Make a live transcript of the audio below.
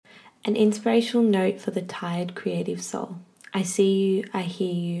An inspirational note for the tired creative soul. I see you, I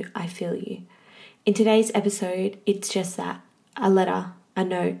hear you, I feel you. In today's episode, it's just that, a letter, a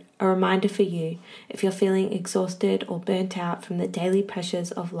note, a reminder for you. If you're feeling exhausted or burnt out from the daily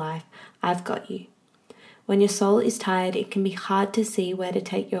pressures of life, I've got you. When your soul is tired, it can be hard to see where to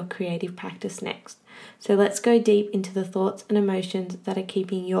take your creative practice next. So let's go deep into the thoughts and emotions that are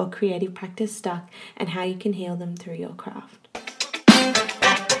keeping your creative practice stuck and how you can heal them through your craft.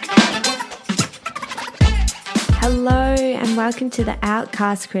 Hello and welcome to the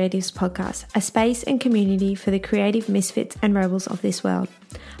Outcast Creatives Podcast, a space and community for the creative misfits and rebels of this world.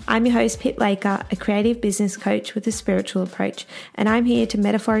 I'm your host, Pip Laker, a creative business coach with a spiritual approach, and I'm here to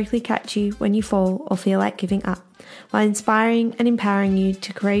metaphorically catch you when you fall or feel like giving up, while inspiring and empowering you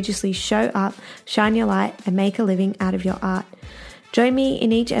to courageously show up, shine your light, and make a living out of your art. Join me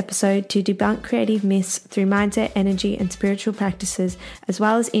in each episode to debunk creative myths through mindset, energy, and spiritual practices, as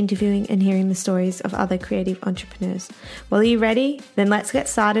well as interviewing and hearing the stories of other creative entrepreneurs. Well, are you ready? Then let's get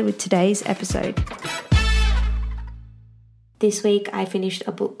started with today's episode. This week, I finished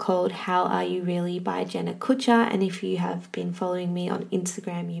a book called How Are You Really by Jenna Kutcher, and if you have been following me on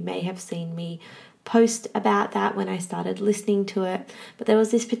Instagram, you may have seen me post about that when I started listening to it. But there was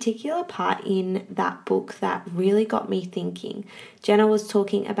this particular part in that book that really got me thinking. Jenna was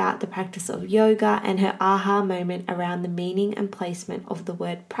talking about the practice of yoga and her aha moment around the meaning and placement of the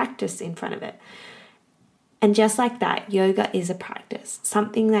word practice in front of it. And just like that, yoga is a practice,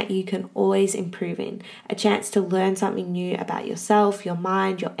 something that you can always improve in, a chance to learn something new about yourself, your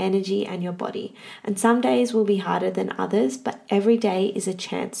mind, your energy, and your body. And some days will be harder than others, but every day is a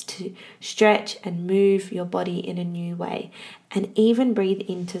chance to stretch and move your body in a new way, and even breathe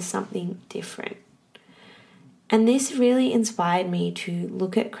into something different. And this really inspired me to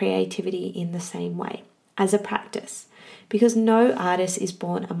look at creativity in the same way, as a practice. Because no artist is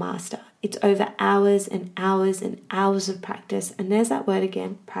born a master. It's over hours and hours and hours of practice, and there's that word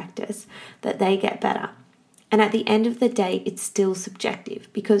again, practice, that they get better. And at the end of the day, it's still subjective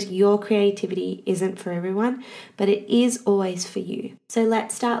because your creativity isn't for everyone, but it is always for you. So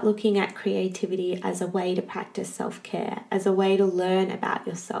let's start looking at creativity as a way to practice self-care, as a way to learn about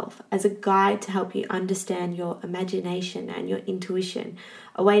yourself, as a guide to help you understand your imagination and your intuition,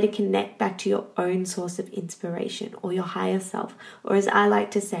 a way to connect back to your own source of inspiration or your higher self, or as I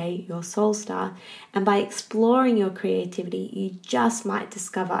like to say, your soul star. And by exploring your creativity, you just might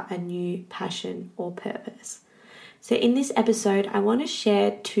discover a new passion or purpose. So in this episode, I want to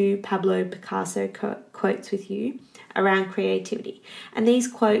share two Pablo Picasso quotes with you around creativity. And these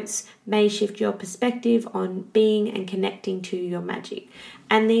quotes may shift your perspective on being and connecting to your magic.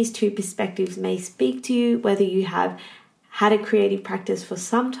 And these two perspectives may speak to you whether you have had a creative practice for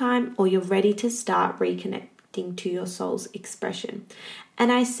some time or you're ready to start reconnecting to your soul's expression.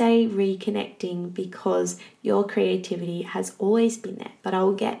 And I say reconnecting because your creativity has always been there, but I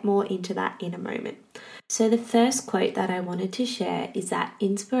will get more into that in a moment. So the first quote that I wanted to share is that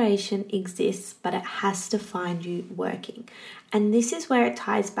inspiration exists, but it has to find you working. And this is where it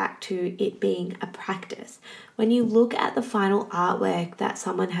ties back to it being a practice. When you look at the final artwork that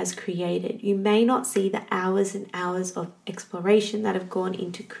someone has created, you may not see the hours and hours of exploration that have gone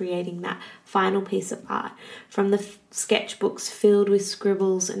into creating that final piece of art. From the sketchbooks filled with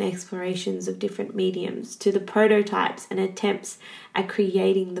scribbles and explorations of different mediums, to the prototypes and attempts at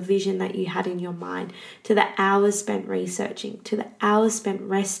creating the vision that you had in your mind, to the hours spent researching, to the hours spent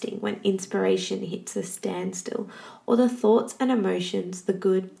resting when inspiration hits a standstill, or the thoughts and emotions, the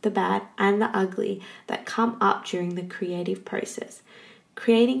good, the bad, and the ugly that come up during the creative process.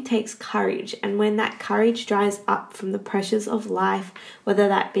 Creating takes courage, and when that courage dries up from the pressures of life, whether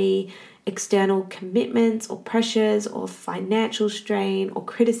that be external commitments or pressures or financial strain or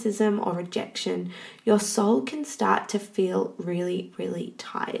criticism or rejection, your soul can start to feel really, really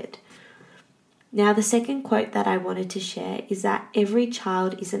tired. Now, the second quote that I wanted to share is that every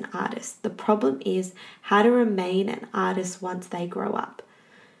child is an artist. The problem is how to remain an artist once they grow up.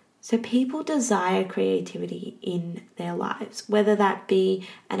 So people desire creativity in their lives, whether that be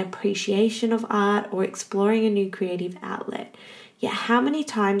an appreciation of art or exploring a new creative outlet. Yet how many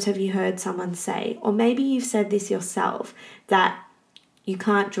times have you heard someone say, or maybe you've said this yourself, that you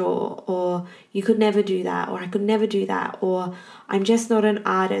can't draw, or you could never do that, or I could never do that, or I'm just not an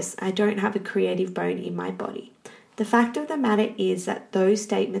artist, I don't have a creative bone in my body. The fact of the matter is that those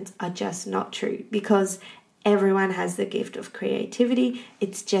statements are just not true, because everyone has the gift of creativity.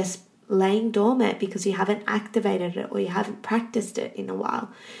 It's just laying dormant because you haven't activated it or you haven't practiced it in a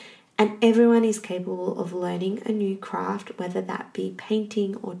while. And everyone is capable of learning a new craft, whether that be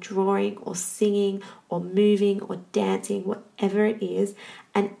painting or drawing or singing or moving or dancing, whatever it is.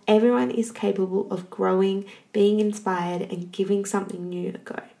 And everyone is capable of growing, being inspired, and giving something new a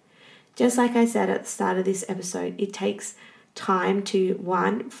go. Just like I said at the start of this episode, it takes time to,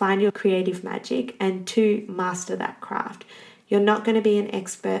 1, find your creative magic, and 2, master that craft. You're not going to be an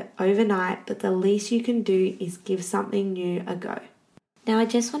expert overnight, but the least you can do is give something new a go. Now, I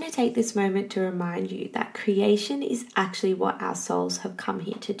just want to take this moment to remind you that creation is actually what our souls have come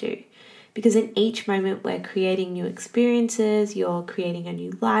here to do. Because in each moment, we're creating new experiences, you're creating a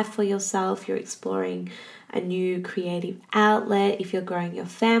new life for yourself, you're exploring a new creative outlet. If you're growing your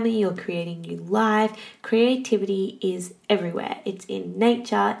family, you're creating new life. Creativity is everywhere. It's in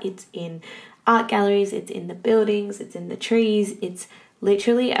nature, it's in art galleries, it's in the buildings, it's in the trees, it's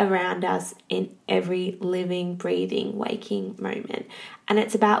literally around us in every living, breathing, waking moment. And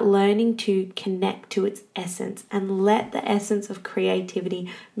it's about learning to connect to its essence and let the essence of creativity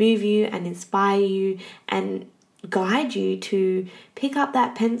move you and inspire you and guide you to pick up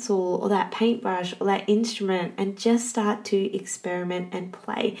that pencil or that paintbrush or that instrument and just start to experiment and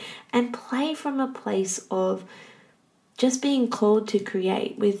play from a place of just being called to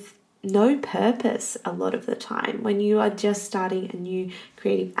create with no purpose a lot of the time. When you are just starting a new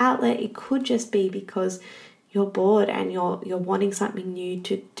creative outlet, it could just be because you're bored and you're wanting something new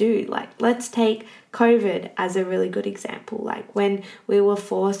to do. Like, let's take COVID as a really good example. Like when we were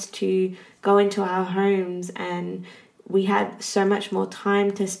forced to go into our homes and we had so much more time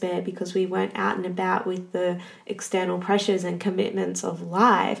to spare because we weren't out and about with the external pressures and commitments of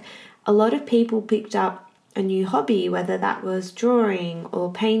life, a lot of people picked up a new hobby, whether that was drawing or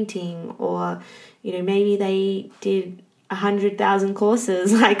painting, or maybe they did 100,000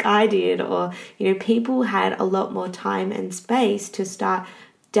 courses like I did, or people had a lot more time and space to start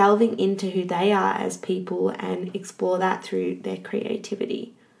delving into who they are as people and explore that through their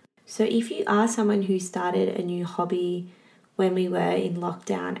creativity. So if you are someone who started a new hobby when we were in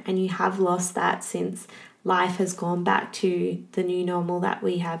lockdown and you have lost that since life has gone back to the new normal that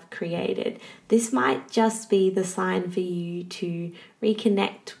we have created, this might just be the sign for you to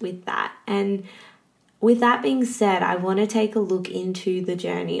reconnect with that. And with that being said, I want to take a look into the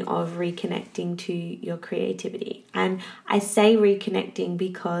journey of reconnecting to your creativity. And I say reconnecting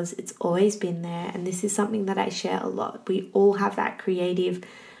because it's always been there, and this is something that I share a lot. We all have that creative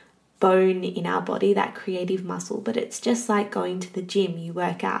bone in our body, that creative muscle, but it's just like going to the gym. You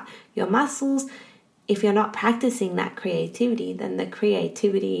work out your muscles. If you're not practicing that creativity, then the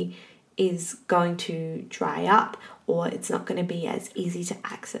creativity is going to dry up, or it's not going to be as easy to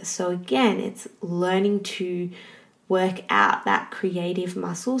access. So again, it's learning to work out that creative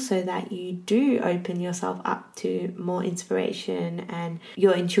muscle so that you do open yourself up to more inspiration and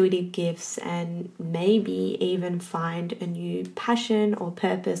your intuitive gifts, and maybe even find a new passion or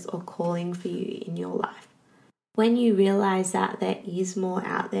purpose or calling for you in your life. When you realize that there is more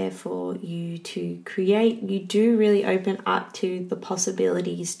out there for you to create, you do really open up to the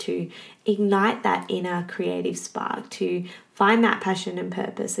possibilities to ignite that inner creative spark, to find that passion and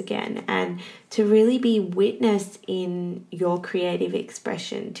purpose again, and to really be witnessed in your creative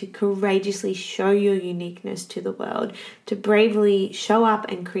expression, to courageously show your uniqueness to the world, to bravely show up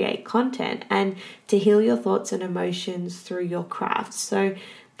and create content, and to heal your thoughts and emotions through your craft. So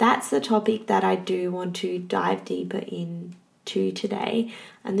that's the topic that I do want to dive deeper into today.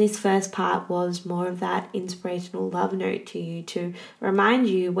 And this first part was more of that inspirational love note to you, to remind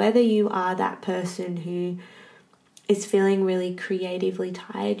you whether you are that person who is feeling really creatively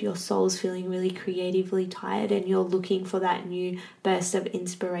tired, your soul's feeling really creatively tired, and you're looking for that new burst of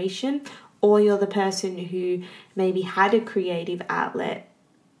inspiration, or you're the person who maybe had a creative outlet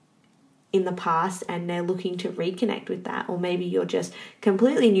in the past and they're looking to reconnect with that, or maybe you're just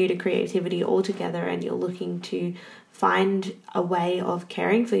completely new to creativity altogether and you're looking to find a way of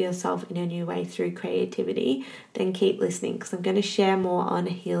caring for yourself in a new way through creativity, then keep listening, because I'm going to share more on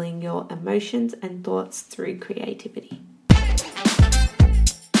healing your emotions and thoughts through creativity.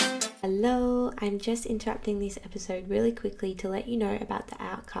 Hello, I'm just interrupting this episode really quickly to let you know about the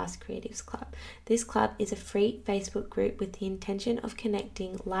Outcast Creatives Club. This club is a free Facebook group with the intention of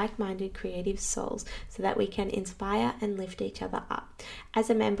connecting like-minded creative souls so that we can inspire and lift each other up.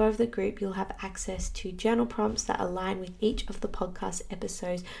 As a member of the group, you'll have access to journal prompts that align with each of the podcast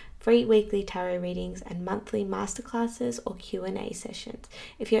episodes, free weekly tarot readings, and monthly masterclasses or Q&A sessions.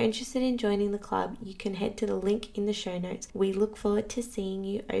 If you're interested in joining the club, you can head to the link in the show notes. We look forward to seeing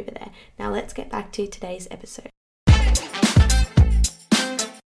you over there. Now let's get back to today's episode.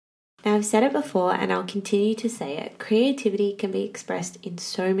 Now, I've said it before and I'll continue to say it. Creativity can be expressed in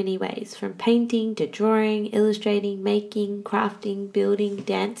so many ways, from painting to drawing, illustrating, making, crafting, building,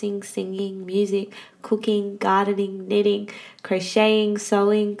 dancing, singing, music, cooking, gardening, knitting, crocheting,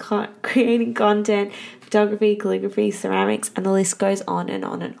 sewing, creating content, photography, calligraphy, ceramics, and the list goes on and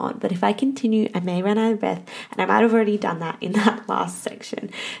on and on. But if I continue, I may run out of breath, and I might have already done that in that last section.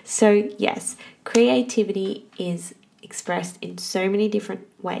 So yes, creativity is expressed in so many different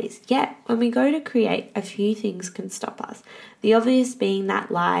ways. Yet, when we go to create, a few things can stop us. The obvious being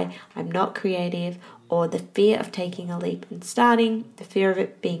that lie, I'm not creative, or the fear of taking a leap and starting, the fear of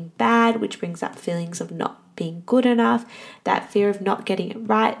it being bad, which brings up feelings of not being good enough, that fear of not getting it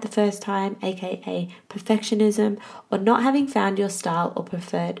right the first time, aka perfectionism, or not having found your style or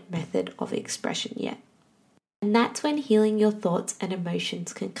preferred method of expression yet. And that's when healing your thoughts and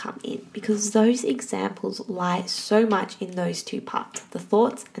emotions can come in, because those examples lie so much in those two parts, the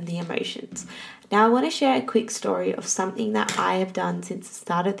thoughts and the emotions. Now I want to share a quick story of something that I have done since the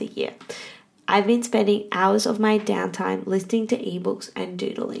start of the year. I've been spending hours of my downtime listening to ebooks and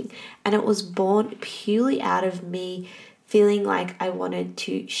doodling, and it was born purely out of me feeling like I wanted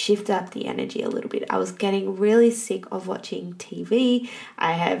to shift up the energy a little bit. I was getting really sick of watching TV.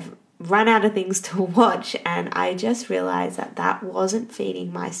 I have run out of things to watch, and I just realized that that wasn't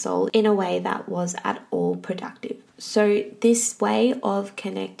feeding my soul in a way that was at all productive. So this way of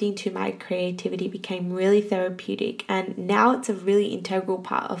connecting to my creativity became really therapeutic, and now it's a really integral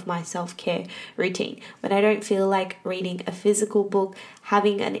part of my self-care routine. When I don't feel like reading a physical book,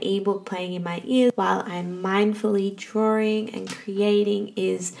 having an ebook playing in my ears while I'm mindfully drawing and creating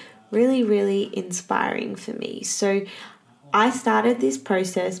is really, really inspiring for me. So I started this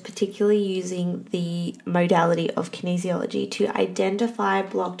process particularly using the modality of kinesiology to identify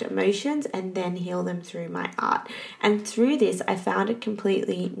blocked emotions and then heal them through my art. And through this, I found a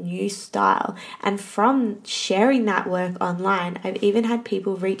completely new style. And from sharing that work online, I've even had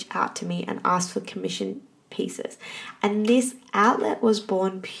people reach out to me and ask for commission pieces. And this outlet was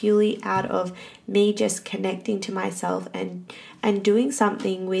born purely out of me just connecting to myself and doing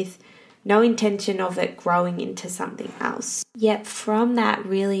something with no intention of it growing into something else. Yet from that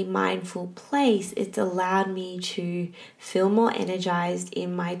really mindful place, it's allowed me to feel more energized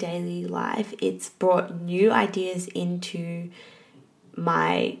in my daily life. It's brought new ideas into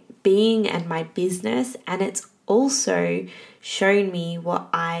my being and my business, and it's also shown me what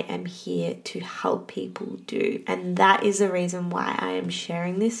I am here to help people do. And that is the reason why I am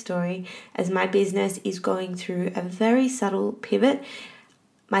sharing this story, as my business is going through a very subtle pivot.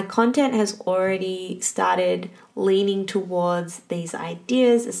 My content has already started leaning towards these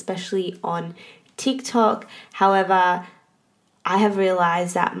ideas, especially on TikTok. However, I have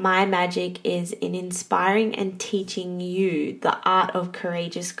realized that my magic is in inspiring and teaching you the art of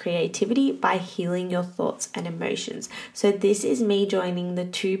courageous creativity by healing your thoughts and emotions. So this is me joining the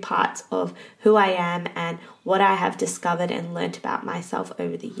two parts of who I am and what I have discovered and learnt about myself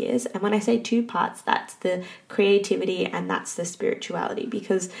over the years. And when I say two parts, that's the creativity and that's the spirituality,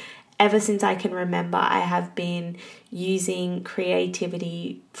 because ever since I can remember, I have been using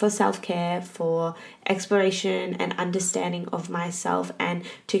creativity for self-care, for exploration and understanding of myself, and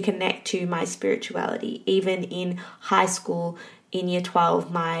to connect to my spirituality. Even in high school, in year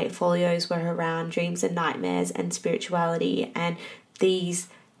 12, my folios were around dreams and nightmares and spirituality, and these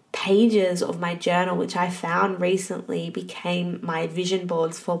pages of my journal, which I found recently, became my vision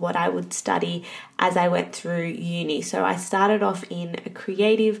boards for what I would study as I went through uni. So I started off in a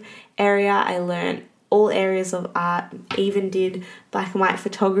creative area. I learned all areas of art, even did black and white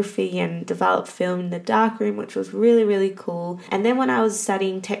photography and developed film in the darkroom, which was really, really cool. And then when I was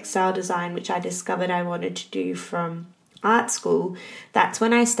studying textile design, which I discovered I wanted to do from art school, that's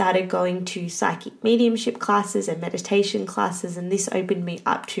when I started going to psychic mediumship classes and meditation classes, and this opened me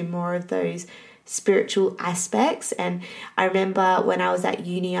up to more of those spiritual aspects. And I remember when I was at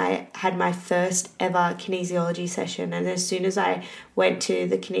uni, I had my first ever kinesiology session, and as soon as I went to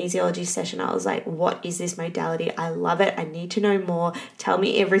the kinesiology session, I was like, what is this modality? I love it. I need to know more. Tell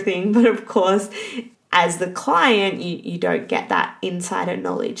me everything. But of course, as the client, you don't get that insider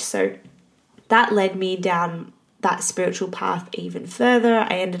knowledge. So that led me down that spiritual path even further.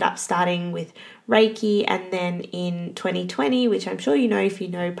 I ended up starting with Reiki, and then in 2020, which I'm sure you know if you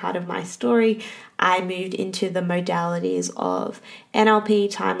know part of my story, I moved into the modalities of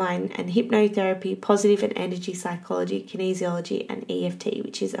NLP, timeline and hypnotherapy, positive and energy psychology, kinesiology, and EFT,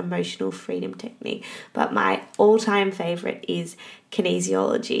 which is emotional freedom technique. But my all-time favorite is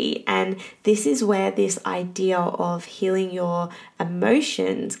kinesiology, and this is where this idea of healing your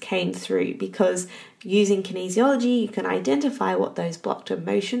emotions came through, because using kinesiology, you can identify what those blocked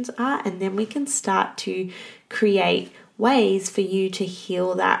emotions are, and then we can start to create ways for you to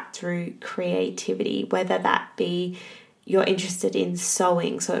heal that through creativity, whether that be you're interested in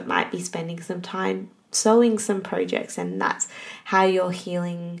sewing, so it might be spending some time sewing some projects, and that's how you're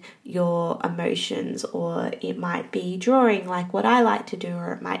healing your emotions. Or it might be drawing, like what I like to do,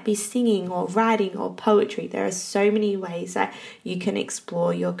 or it might be singing or writing or poetry. There are so many ways that you can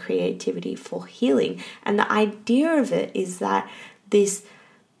explore your creativity for healing, and the idea of it is that this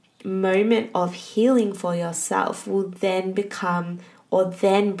moment of healing for yourself will then become, or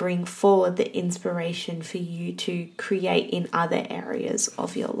then bring forward, the inspiration for you to create in other areas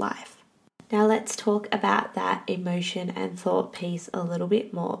of your life. Now let's talk about that emotion and thought piece a little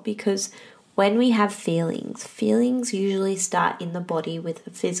bit more, because when we have feelings usually start in the body with a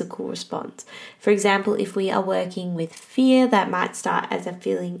physical response. For example, if we are working with fear, that might start as a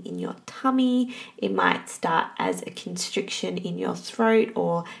feeling in your tummy. It might start as a constriction in your throat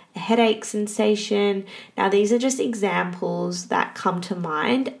or a headache sensation. Now, these are just examples that come to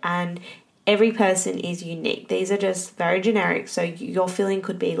mind, and every person is unique. These are just very generic. So your feeling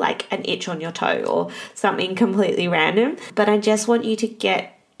could be like an itch on your toe or something completely random. But I just want you to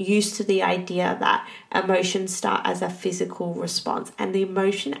get used to the idea that emotions start as a physical response, and the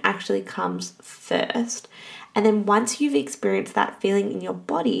emotion actually comes first. And then once you've experienced that feeling in your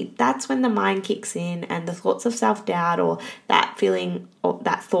body, that's when the mind kicks in, and the thoughts of self-doubt, or that feeling, or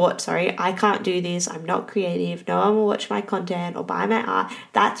that thought, I can't do this, I'm not creative, no one will watch my content or buy my art,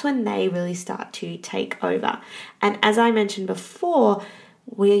 that's when they really start to take over. And as I mentioned before,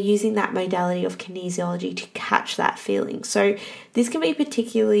 we're using that modality of kinesiology to catch that feeling. So this can be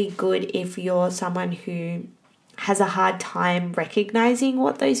particularly good if you're someone who has a hard time recognizing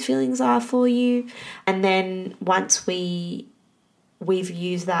what those feelings are for you. And then once we've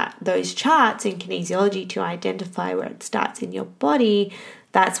used those charts in kinesiology to identify where it starts in your body,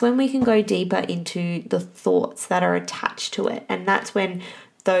 that's when we can go deeper into the thoughts that are attached to it. And that's when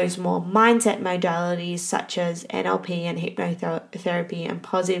those more mindset modalities such as NLP and hypnotherapy and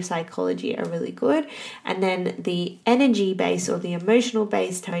positive psychology are really good. And then the energy-based or the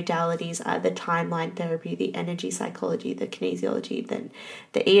emotional-based modalities are the timeline therapy, the energy psychology, the kinesiology, then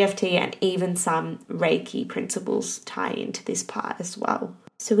the EFT, and even some Reiki principles tie into this part as well.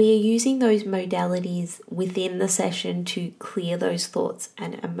 So we are using those modalities within the session to clear those thoughts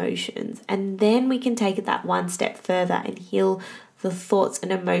and emotions. And then we can take it that one step further and heal the thoughts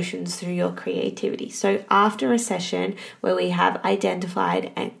and emotions through your creativity. So after a session where we have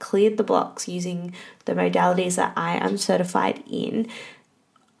identified and cleared the blocks using the modalities that I am certified in,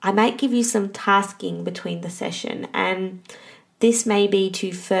 I might give you some tasking between the session, and this may be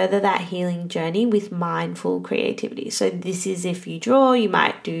to further that healing journey with mindful creativity. So this is if you draw, you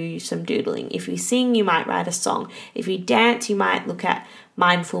might do some doodling. If you sing, you might write a song. If you dance, you might look at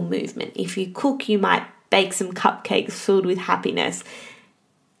mindful movement. If you cook, you might bake some cupcakes filled with happiness.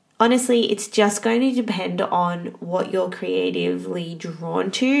 Honestly, it's just going to depend on what you're creatively drawn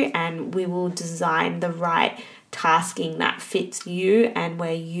to, and we will design the right tasking that fits you and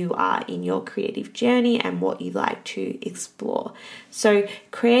where you are in your creative journey and what you like to explore. So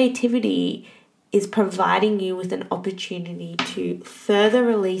creativity is providing you with an opportunity to further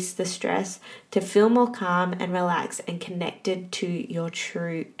release the stress, to feel more calm and relaxed and connected to your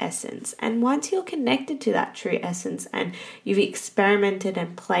true essence. And once you're connected to that true essence and you've experimented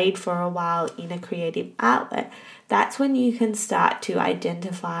and played for a while in a creative outlet, that's when you can start to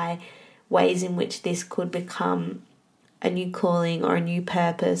identify ways in which this could become a new calling or a new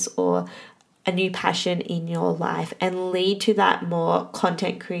purpose or a new passion in your life and lead to that more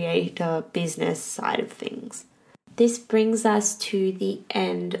content creator business side of things. This brings us to the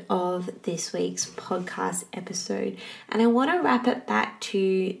end of this week's podcast episode, and I want to wrap it back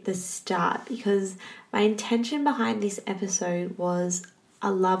to the start because my intention behind this episode was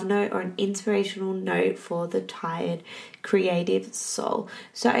a love note or an inspirational note for the tired creative soul.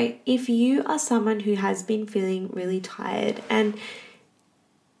 So if you are someone who has been feeling really tired and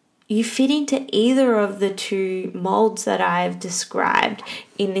you fit into either of the two molds that I've described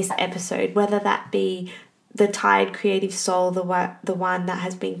in this episode, whether that be the tired creative soul, the one that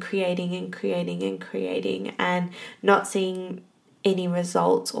has been creating and not seeing any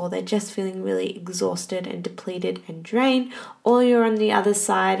results, or they're just feeling really exhausted and depleted and drained, or you're on the other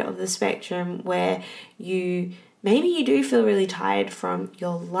side of the spectrum where maybe you do feel really tired from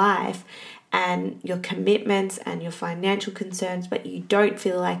your life and your commitments and your financial concerns, but you don't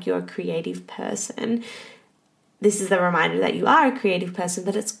feel like you're a creative person. This is the reminder that you are a creative person,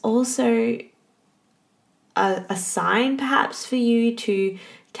 but it's also a sign perhaps for you to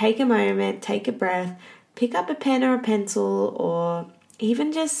take a moment, take a breath, pick up a pen or a pencil or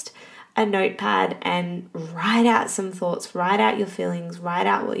even just a notepad and write out some thoughts, write out your feelings, write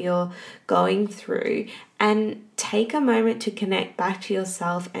out what you're going through, and take a moment to connect back to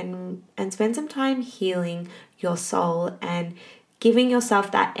yourself and spend some time healing your soul and giving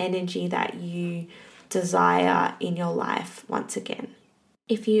yourself that energy that you desire in your life once again.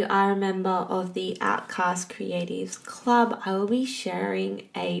 If you are a member of the Outcast Creatives Club, I will be sharing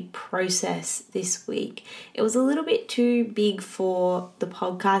a process this week. It was a little bit too big for the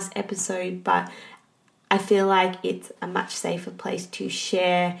podcast episode, but I feel like it's a much safer place to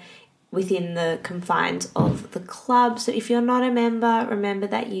share within the confines of the club. So if you're not a member, remember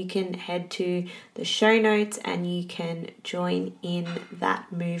that you can head to the show notes and you can join in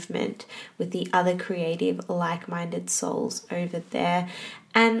that movement with the other creative, like-minded souls over there.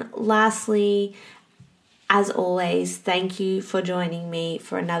 And lastly, as always, thank you for joining me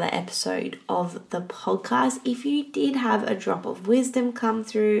for another episode of the podcast. If you did have a drop of wisdom come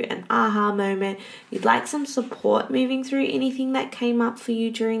through, an aha moment, you'd like some support moving through anything that came up for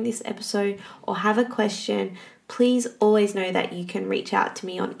you during this episode, or have a question, please always know that you can reach out to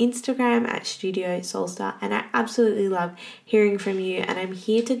me on Instagram at Studio Soulstar, and I absolutely love hearing from you, and I'm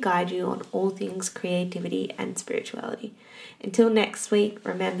here to guide you on all things creativity and spirituality. Until next week,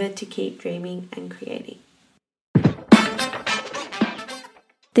 remember to keep dreaming and creating.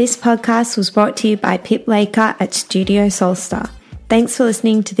 This podcast was brought to you by Pip Laker at Studio Soulstar. Thanks for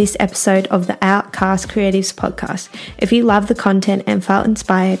listening to this episode of the Outcast Creatives podcast. If you love the content and felt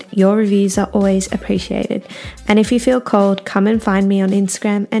inspired, your reviews are always appreciated. And if you feel called, come and find me on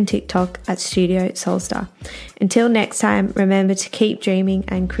Instagram and TikTok at Studio Soulstar. Until next time, remember to keep dreaming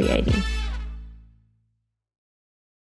and creating.